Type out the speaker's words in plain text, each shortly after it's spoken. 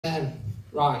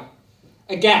Right.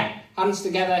 Again, hands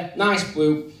together, nice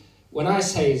whoop. When I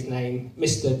say his name,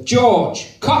 Mr.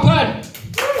 George Coppen!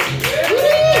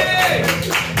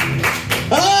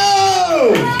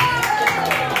 Oh!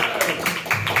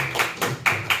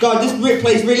 God, this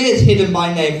place really is hidden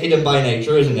by name, hidden by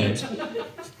nature, isn't it?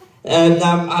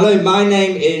 Hello, my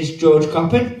name is George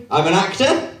Coppen. I'm an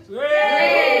actor.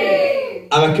 Hooray!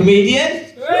 I'm a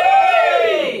comedian.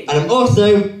 Hooray! And I'm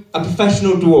also a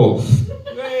professional dwarf. Hooray!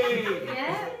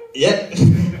 Yep.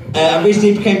 I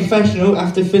recently became professional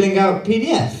after filling out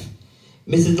PDF.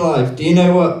 Mrs. Live, do you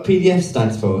know what PDF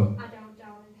stands for? I don't,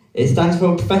 darling. It stands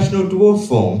for Professional Dwarf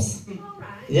Forms.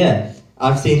 Alright. Yeah,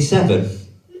 I've seen 7.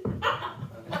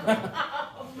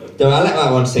 Don't I let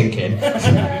that one sink in.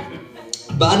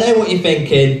 But I know what you're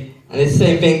thinking, and it's the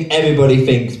same thing everybody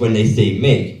thinks when they see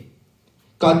me.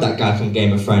 God, that guy from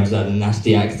Game of Thrones had a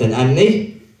nasty accent, hadn't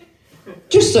he?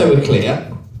 Just so we're clear,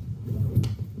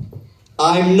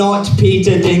 I'm not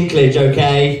Peter Dinklage,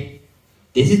 okay?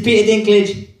 This is Peter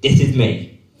Dinklage, this is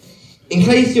me. In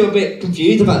case you're a bit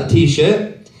confused about the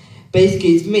t-shirt, basically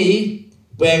it's me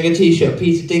wearing a t-shirt of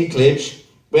Peter Dinklage,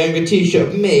 wearing a t-shirt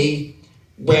of me,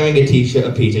 wearing a t-shirt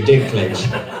of Peter Dinklage.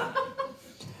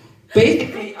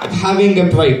 Basically, I'm having a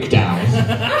breakdown.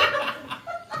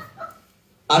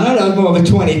 I know that was more of a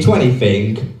 2020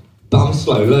 thing, but I'm a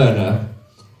slow learner.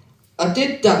 I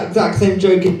did that exact same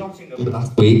joke in Nottingham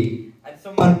last week,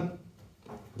 and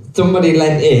somebody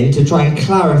lent in to try and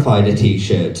clarify the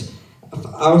t-shirt.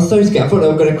 I was so scared, I thought they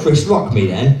were going to Chris Rock me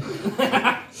then.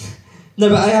 No,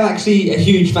 but I am actually a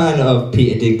huge fan of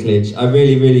Peter Dinklage. I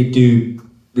really, really do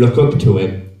look up to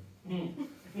him.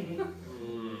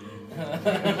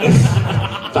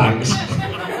 Thanks.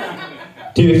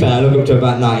 To be fair, I look up to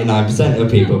about 99%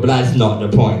 of people, but that's not the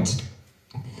point.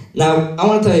 Now, I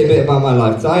want to tell you a bit about my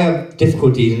life, because I have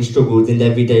difficulties and struggles in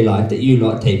everyday life that you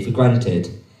lot take for granted.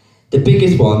 The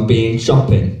biggest one being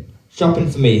shopping. Shopping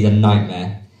for me is a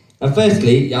nightmare. Now,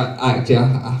 firstly, I have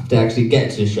to actually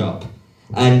get to the shop.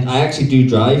 And I actually do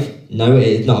drive. No, it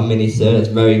is not a Mini, sir. It's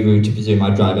very rude to presume I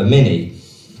drive a Mini.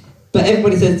 But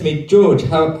everybody says to me, George,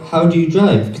 how do you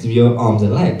drive? Because of your arms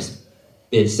and legs.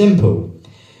 It's simple.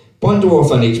 1 dwarf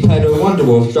on each pedal, 1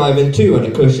 dwarf driving, 2 on the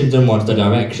cushions and 1 to the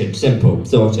direction. Simple,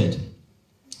 sorted.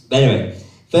 But anyway,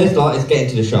 first lot is getting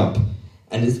to the shop.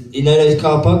 And you know those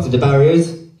car parks with the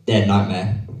barriers? They're a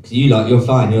nightmare. Because you're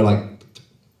fine, you're like...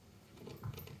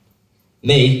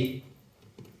 Me?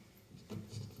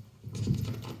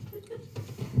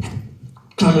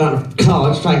 Climbing out of the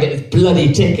car to try and get this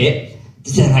bloody ticket.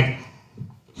 Just like...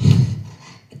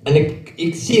 And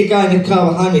you see a guy in the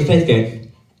car behind me, face going...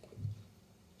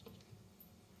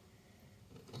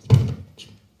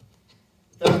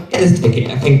 This ticket,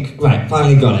 I think, right,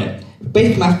 finally got it.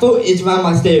 Basically, my foot is around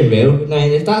my steering wheel, and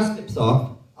if that slips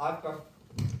off, I've got...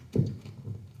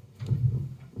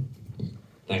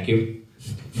 Thank you.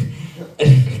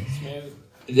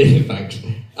 Thanks.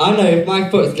 I know if my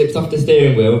foot slips off the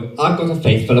steering wheel, I've got a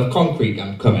face full of concrete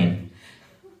coming.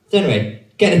 So anyway,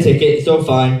 get the ticket, it's all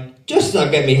fine. Just as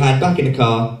I get my hand back in the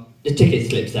car, the ticket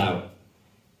slips out.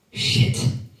 Shit.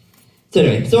 So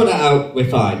anyway, sort that out, we're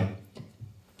fine.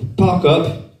 Park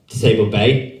up. Disabled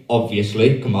bay,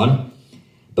 obviously, come on.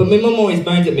 But my mum always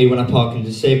moans at me when I park in the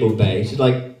disabled bay. She's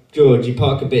like, George, you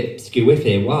park a bit skew-whiff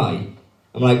here, why?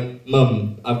 I'm like,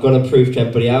 Mum, I've got to prove to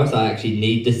everybody else I actually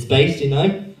need the space, you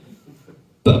know?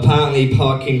 But apparently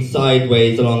parking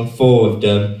sideways along 4 of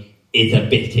them is a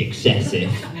bit excessive.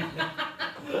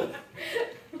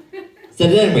 So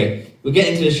anyway, we get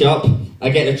into the shop, I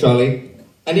get the trolley,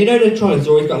 and you know the trolley's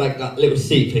always got like that little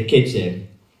seat for the kids in?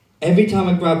 Every time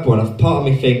I grab one, a part of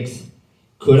me thinks,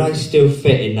 could I still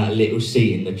fit in that little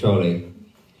seat in the trolley?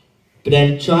 But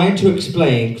then trying to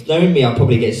explain, because knowing me I'll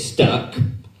probably get stuck,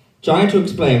 trying to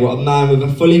explain what a man with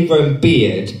a fully grown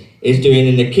beard is doing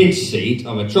in the kids' seat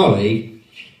of a trolley,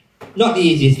 not the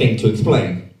easiest thing to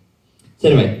explain. So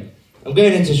anyway, I'm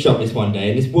going into the shop this one day,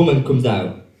 and this woman comes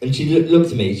out, and she looks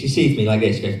at me, she sees me like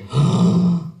this, she goes,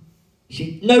 oh!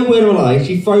 No word of a lie,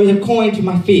 she throws a coin to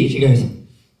my feet, she goes,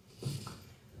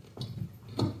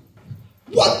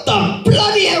 what the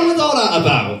bloody hell was all that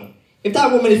about? If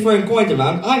that woman is throwing coins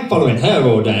around, I'm following her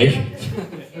all day.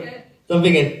 So I'm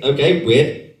thinking, okay,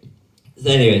 weird. So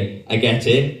anyway, I get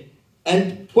in.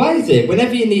 And why is it,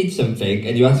 whenever you need something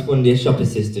and you ask one of your shop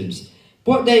assistants,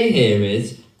 what they hear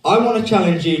is, I want to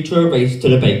challenge you to a race to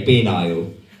the baked bean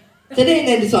aisle. So they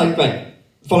then decide, right,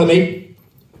 follow me.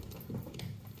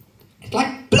 It's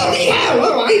like, bloody hell,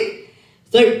 alright.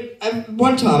 So,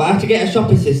 one time I had to get a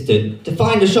shop assistant to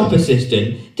find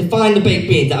the baked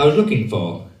beans that I was looking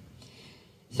for.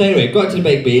 So anyway, got to the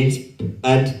baked beans,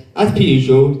 and as per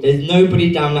usual, there's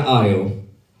nobody down the aisle.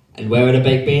 And where are the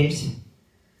baked beans?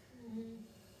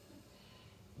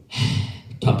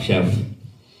 Top shelf.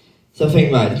 So I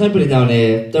think, right, there's nobody down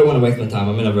here, don't want to waste my time,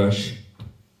 I'm in a rush.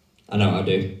 I know what I'll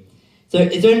do. So,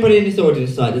 is there anybody in this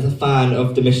audience tonight that's a fan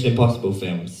of the Mission Impossible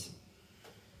films?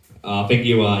 Oh, I think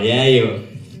you are, yeah, you are.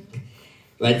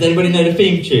 Right, does anybody know the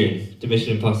theme tune to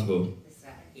Mission Impossible?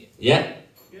 Yeah?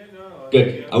 Yeah, no.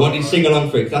 Good. I want you to sing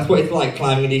along for it, 'cause that's what it's like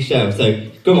climbing these shelves. So,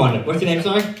 come on, what's your name,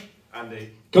 sorry? Andy.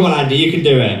 Come on, Andy, you can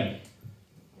do it.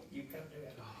 You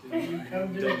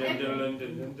can do it.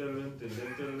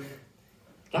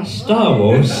 That's Star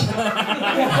Wars. It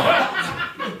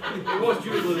was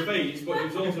Duel of the Fates, but it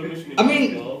was also Mission I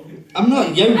mean, Impossible. I'm not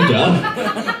Yoda.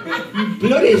 You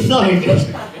bloody scientist.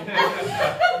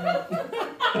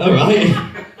 Alright.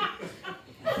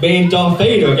 Me and Darth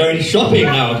Vader are going shopping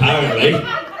now, apparently.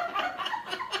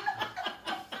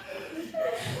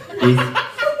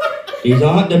 These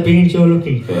aren't the beans you're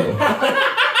looking for.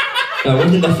 That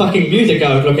wasn't the fucking music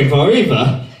I was looking for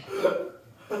either.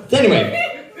 So anyway,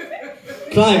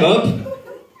 climb up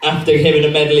after hearing a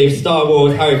medley of Star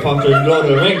Wars, Harry Potter and Lord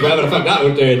of the Rings, whatever the fuck that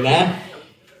was doing there.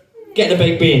 Get the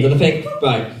baked beans and I think,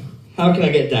 right, how can I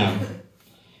get down?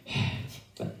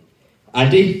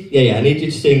 Andy? Yeah, I need you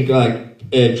to sing like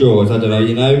Jaws, I don't know,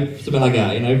 you know, something like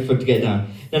that, you know, to get down.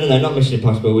 No, not Mission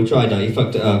Impossible, we tried that, you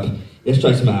fucked it up. Let's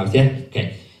try something else, yeah?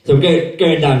 Okay. So we're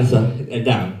going down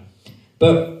down.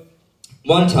 But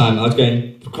one time I was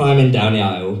climbing down the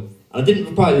aisle, and I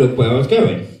didn't quite look where I was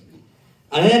going.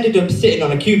 And I ended up sitting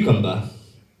on a cucumber.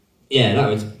 Yeah, that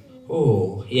was,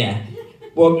 oh, yeah.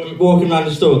 Walking around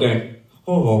the store going,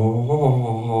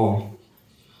 oh.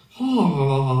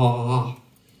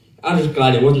 I'm just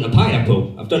glad it wasn't a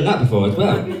pineapple. I've done that before as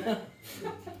well.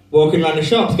 Walking around the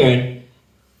shops going,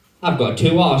 I've got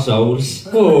 2 arseholes.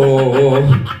 Oh.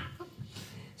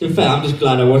 To be fair, I'm just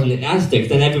glad I wasn't in Aztecs.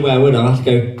 Then everywhere I would, I'd have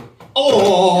to go,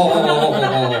 oh.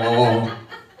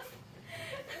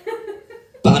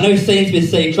 But I know Sainsbury's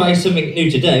say try something new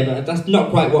today, but that's not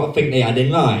quite what I think they had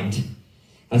in mind.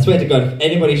 I swear to God, if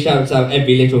anybody shouts out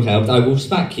every little helps, I will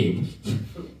smack you.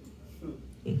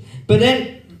 But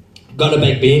then, got the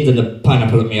baked beans and the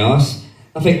pineapple up my arse.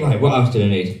 I think, right, what else do I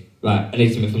need? Right, I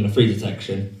need something from the freezer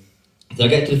section. So I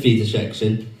get to the freezer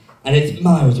section, and it's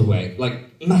miles away, like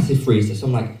massive freezer. So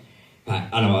I'm like, right,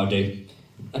 I know what I'll do.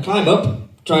 I climb up,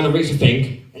 trying to reach the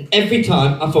thing, and every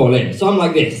time I fall in. So I'm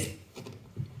like this,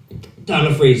 down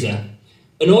the freezer.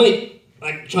 And all you,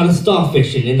 like trying to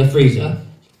starfishing in the freezer.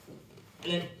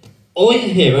 And then all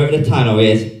you hear over the tannoy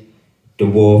is,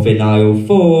 dwarf in aisle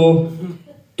 4,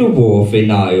 dwarf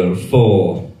in aisle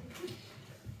 4.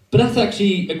 But that's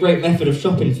actually a great method of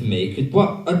shopping for me, because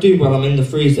what I do while I'm in the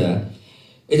freezer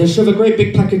is I shove a great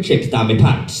big pack of chips down my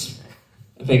pants.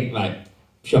 I think, right,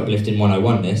 shoplifting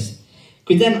 101 this.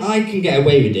 Because then I can get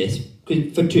away with this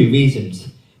for 2 reasons.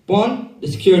 One, the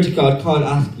security guard can't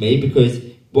ask me because,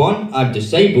 1, I'm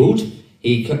disabled,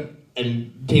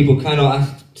 and people cannot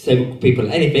ask disabled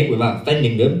people anything without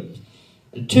offending them.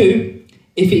 And 2,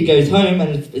 if he goes home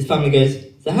and his family goes,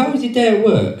 so how was your day at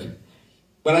work?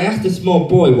 Well, I asked a small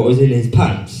boy what was in his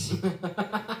pants.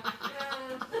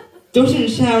 Doesn't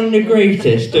sound the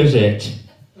greatest, does it?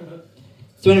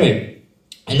 So anyway,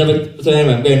 I'm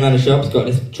going around the shops, got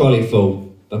this trolley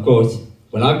full. Of course,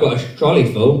 when I've got a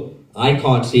trolley full, I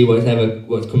can't see what's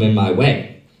coming my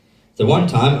way. So one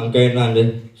time, I'm going around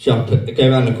the shop, go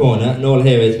around the corner, and all I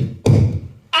hear is,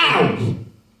 ow!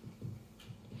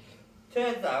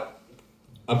 Turns out,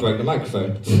 I broke the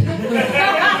microphone.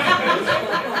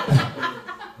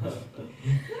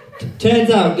 Turns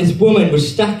out this woman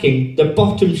was stacking the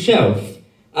bottom shelf,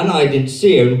 and I didn't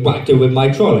see her and whacked her with my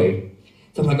trolley.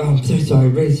 So I'm like, oh, I'm so sorry,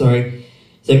 really sorry.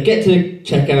 So get to the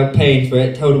checkout, paying for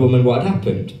it, tell the woman what had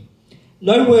happened.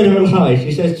 No word of a lie,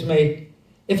 she says to me,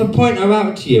 if I point her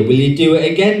out to you, will you do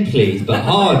it again, please, but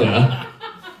harder?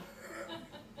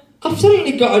 I've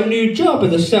suddenly got a new job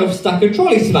as a self-stacker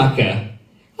trolley smacker.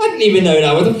 I didn't even know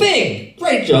that was a thing.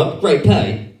 Great job, great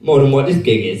pay. More than what this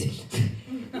gig is.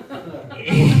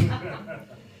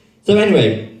 So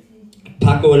anyway,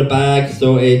 pack all the bags,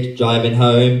 sorted, driving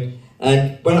home.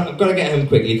 And I've got to get home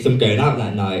quickly because I'm going out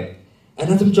that night. And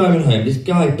as I'm driving home, this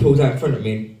guy pulls out in front of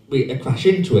me and I crash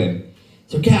into him.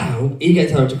 So I get out, he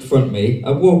gets out to confront me.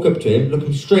 I walk up to him, look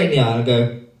him straight in the eye and I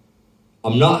go,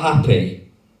 I'm not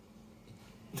happy.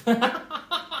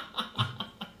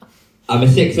 And my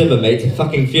 6 other mates are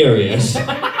fucking furious.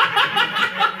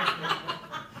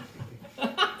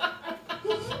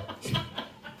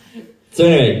 So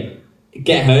anyway,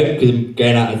 get home, because I'm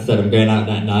going out, as I said, I'm going out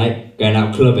that night, going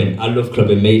out clubbing. I love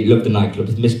clubbing, mate, love the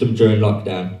nightclubs, missed them during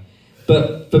lockdown.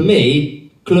 But for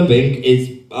me, clubbing is...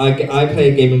 I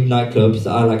play a game of nightclubs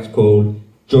that I like to call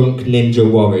Drunk Ninja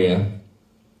Warrior.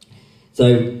 So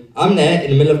I'm there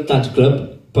in the middle of the dance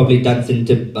club, probably dancing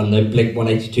to, I don't know, Blink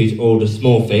 182's All the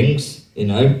Small Things, you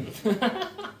know.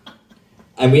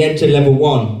 And we enter level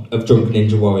 1 of Drunk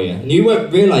Ninja Warrior. And you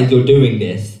won't realise you're doing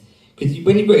this, because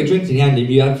when you've got your drinks in your hand and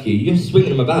you have you're swinging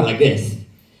them about like this.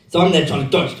 So I'm there trying to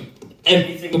dodge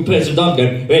every single person's arm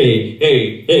going, hey,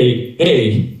 hey, hey,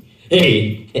 hey,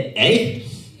 hey, hey.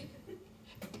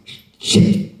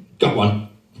 Shit, got one.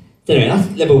 So anyway,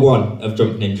 that's level 1 of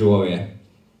Drunk Ninja Warrior.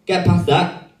 Get past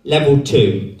that, level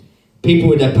 2. People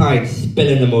with their pints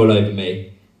spilling them all over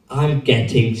me. I'm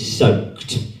getting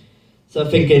soaked. So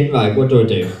I'm thinking, right, what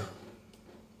do?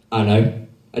 I know.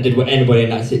 I did what anybody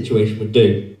in that situation would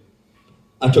do.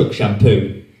 I took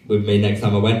shampoo with me next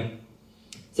time I went.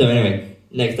 So anyway,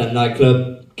 next that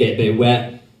nightclub, get a bit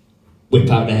wet, whip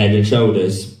out the head and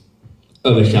shoulders.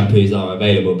 Other shampoos are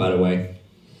available, by the way.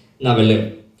 And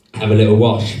have a little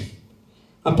wash.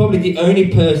 I'm probably the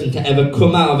only person to ever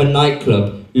come out of a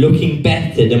nightclub looking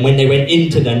better than when they went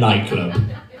into the nightclub.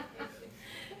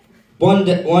 One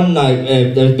night,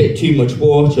 there was a bit too much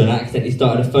water and I accidentally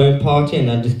started a foam party and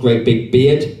I had this great big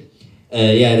beard.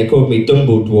 Yeah, they called me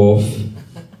Dumble Dwarf.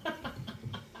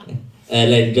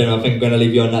 Ladies and gentlemen, I think I'm going to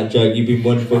leave you on that joke. You've been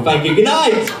wonderful. Thank you. Good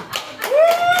night!